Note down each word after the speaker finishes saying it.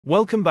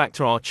Welcome back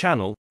to our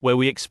channel, where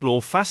we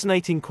explore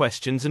fascinating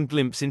questions and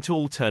glimpse into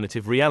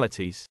alternative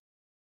realities.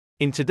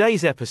 In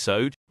today's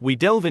episode, we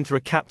delve into a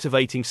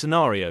captivating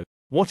scenario: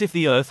 what if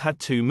the Earth had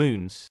two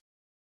moons?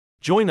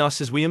 Join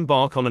us as we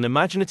embark on an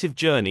imaginative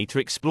journey to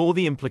explore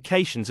the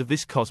implications of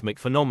this cosmic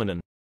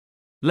phenomenon.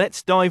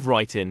 Let's dive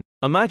right in.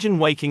 Imagine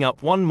waking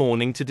up one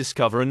morning to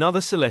discover another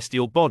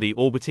celestial body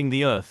orbiting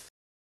the Earth.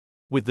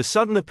 With the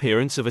sudden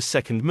appearance of a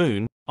second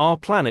moon, our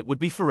planet would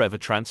be forever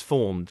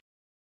transformed.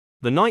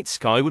 The night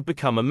sky would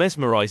become a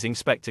mesmerizing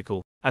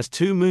spectacle, as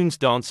two moons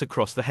dance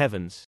across the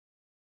heavens.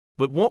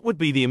 But what would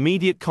be the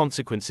immediate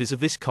consequences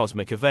of this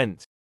cosmic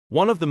event?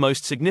 One of the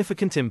most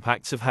significant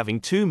impacts of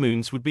having two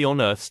moons would be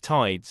on Earth's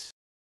tides.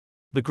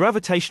 The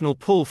gravitational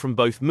pull from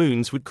both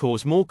moons would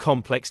cause more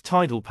complex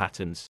tidal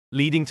patterns,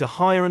 leading to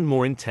higher and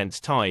more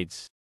intense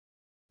tides.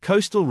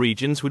 Coastal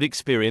regions would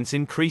experience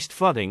increased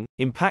flooding,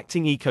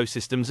 impacting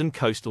ecosystems and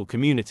coastal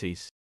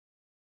communities.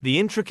 The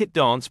intricate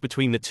dance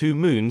between the two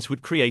moons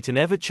would create an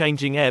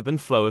ever-changing ebb and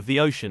flow of the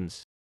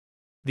oceans.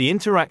 The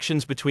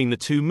interactions between the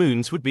two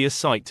moons would be a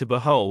sight to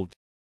behold.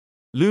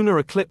 Lunar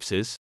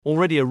eclipses,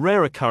 already a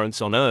rare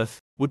occurrence on Earth,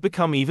 would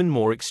become even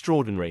more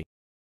extraordinary.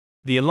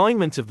 The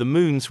alignment of the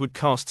moons would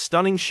cast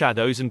stunning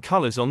shadows and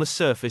colors on the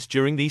surface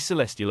during these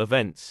celestial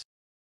events.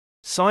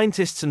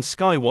 Scientists and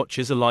sky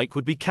watchers alike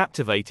would be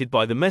captivated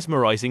by the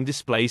mesmerizing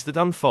displays that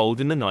unfold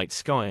in the night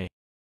sky.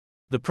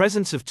 The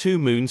presence of two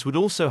moons would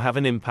also have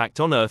an impact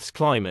on Earth's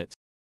climate.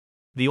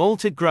 The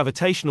altered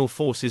gravitational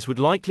forces would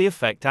likely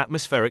affect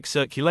atmospheric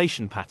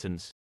circulation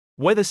patterns.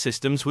 Weather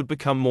systems would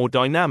become more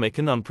dynamic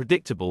and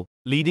unpredictable,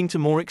 leading to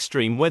more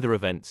extreme weather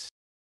events.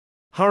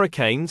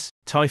 Hurricanes,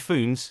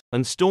 typhoons,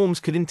 and storms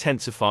could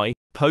intensify,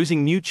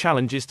 posing new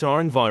challenges to our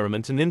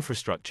environment and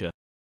infrastructure.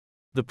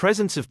 The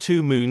presence of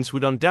two moons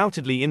would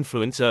undoubtedly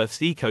influence Earth's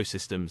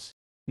ecosystems.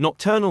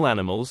 Nocturnal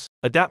animals,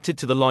 adapted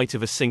to the light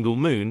of a single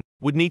moon,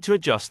 would need to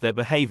adjust their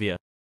behavior.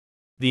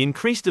 The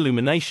increased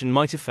illumination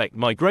might affect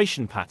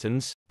migration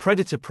patterns,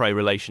 predator-prey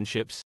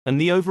relationships, and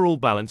the overall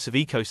balance of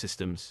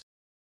ecosystems.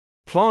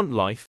 Plant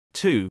life,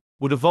 too,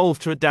 would evolve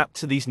to adapt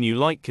to these new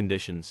light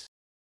conditions.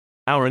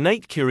 Our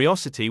innate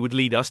curiosity would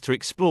lead us to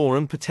explore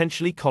and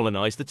potentially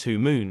colonize the two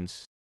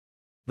moons.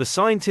 The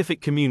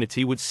scientific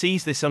community would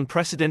seize this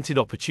unprecedented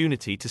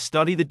opportunity to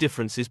study the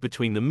differences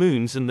between the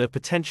moons and their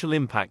potential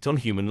impact on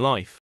human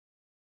life.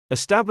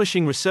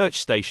 Establishing research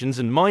stations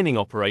and mining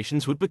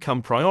operations would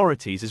become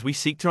priorities as we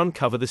seek to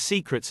uncover the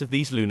secrets of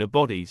these lunar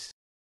bodies.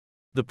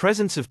 The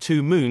presence of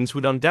two moons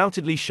would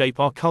undoubtedly shape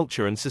our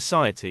culture and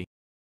society.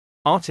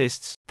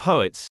 Artists,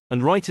 poets,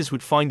 and writers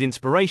would find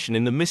inspiration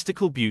in the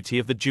mystical beauty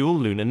of the dual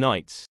lunar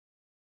nights.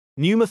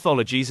 New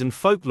mythologies and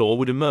folklore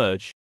would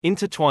emerge,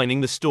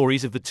 intertwining the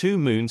stories of the two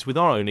moons with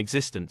our own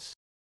existence.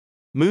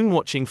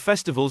 Moon-watching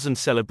festivals and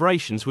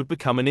celebrations would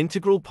become an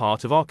integral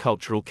part of our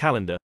cultural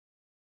calendar.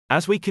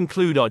 As we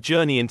conclude our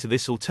journey into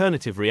this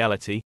alternative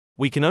reality,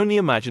 we can only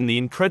imagine the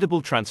incredible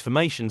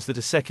transformations that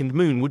a second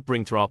moon would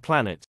bring to our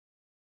planet.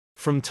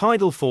 From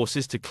tidal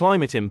forces to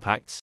climate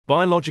impacts,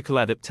 biological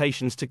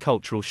adaptations to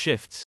cultural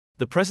shifts,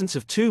 the presence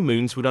of two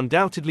moons would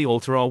undoubtedly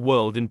alter our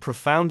world in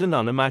profound and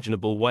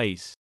unimaginable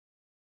ways.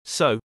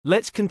 So,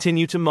 let's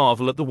continue to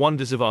marvel at the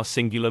wonders of our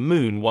singular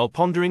moon while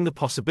pondering the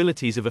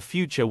possibilities of a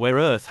future where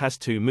Earth has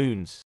two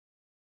moons.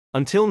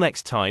 Until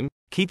next time,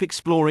 keep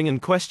exploring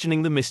and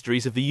questioning the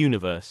mysteries of the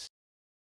universe.